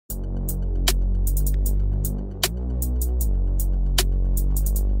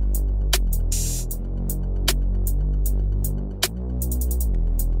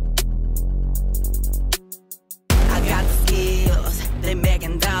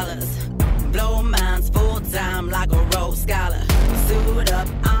dollars. Blow minds full time like a Rhodes Scholar. Suit up,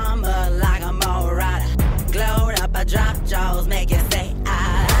 armor like a Mo Rider. Glowed up, I drop jaws, make you say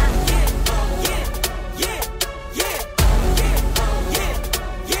ah.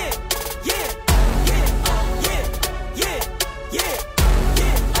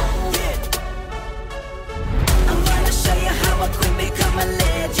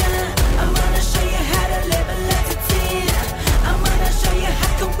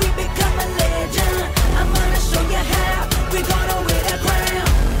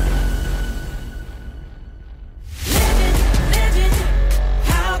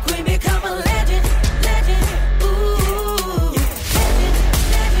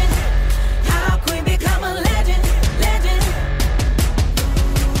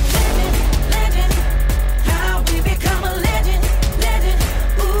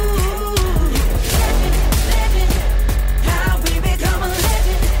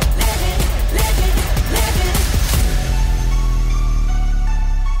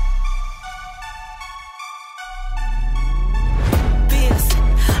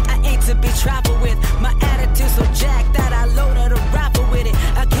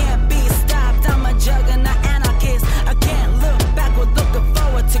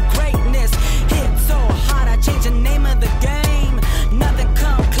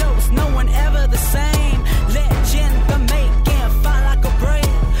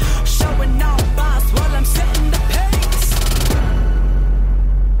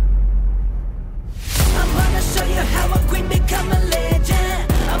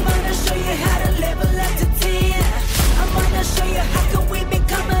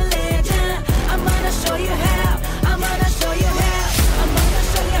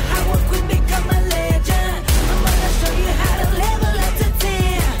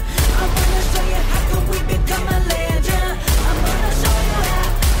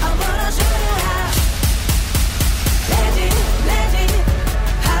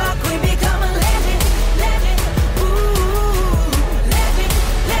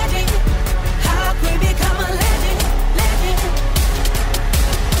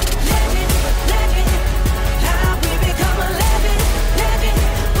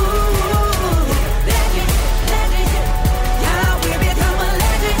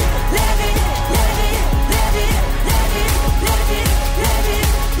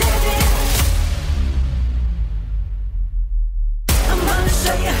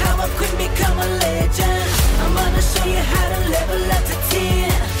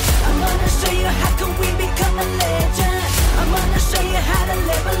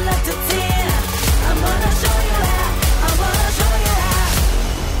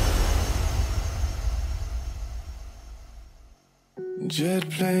 Jet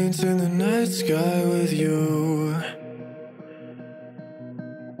planes in the night sky with you,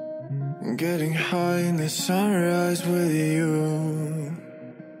 getting high in the sunrise with you,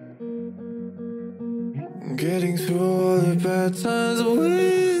 getting through all the bad times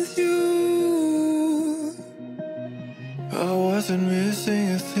with you. I wasn't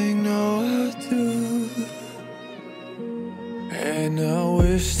missing a thing, no I do. And I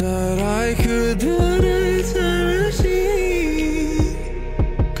wish that I could build a time machine,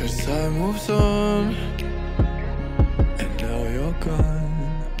 'cause time moves on, and now you're gone.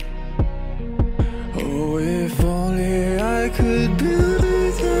 Oh, if only I could build a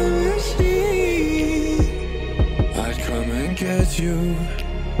time machine, I'd come and get you.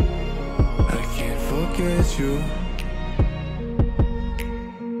 I can't forget you.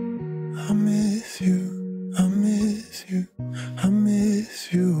 I miss you, I miss you, I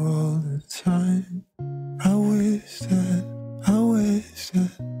miss you all the time. I wish that, I wish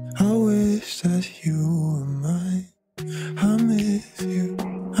that, I wish that you were mine. I miss you,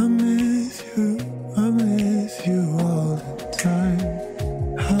 I miss you, I miss you all the time.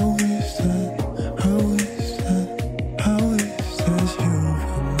 I wish that, I wish that, I wish that you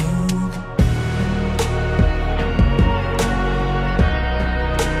were mine.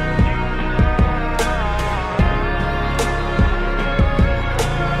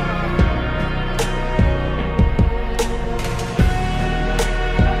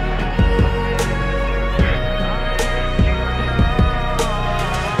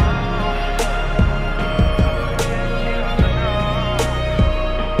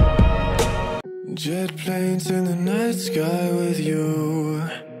 Jet planes in the night sky with you,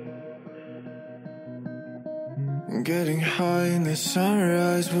 getting high in the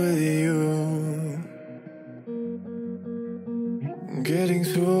sunrise with you, getting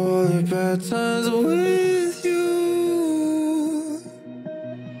through all the bad times with you.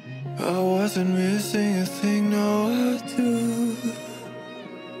 I wasn't missing a thing, no I do.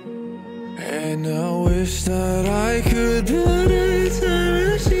 And I wish that I could build a time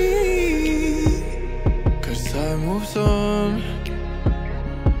machine, 'cause time moves on,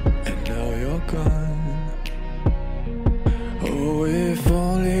 and now you're gone. Oh, if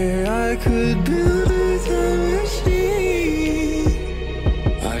only I could build a time machine,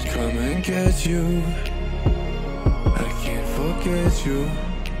 I'd come and get you. I can't forget you.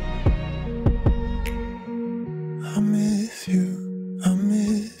 I miss you, I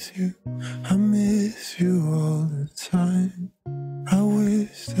miss you, I miss you all the time. I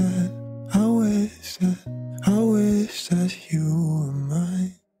wish that, I wish that, I wish that you were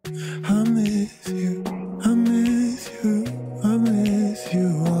mine. I miss you, I miss you, I miss you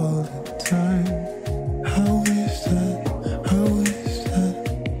all the time. I wish that, I wish that,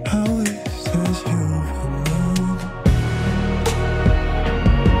 I wish that you were mine.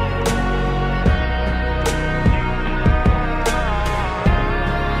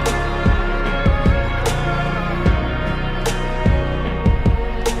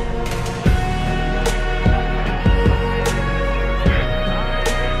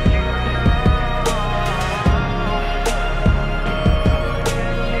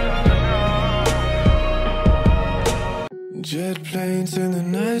 Jet planes in the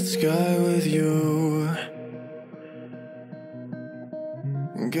night sky with you,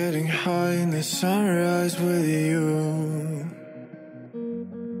 getting high in the sunrise with you,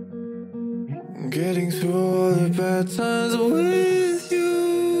 getting through all the bad times with you.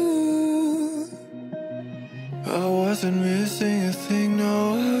 I wasn't missing a thing, no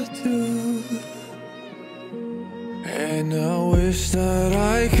I do. And I wish that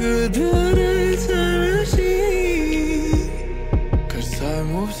I could build a time machine, 'cause time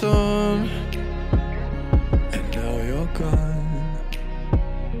moves on, and now you're gone.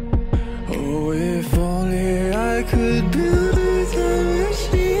 Oh, if only I could build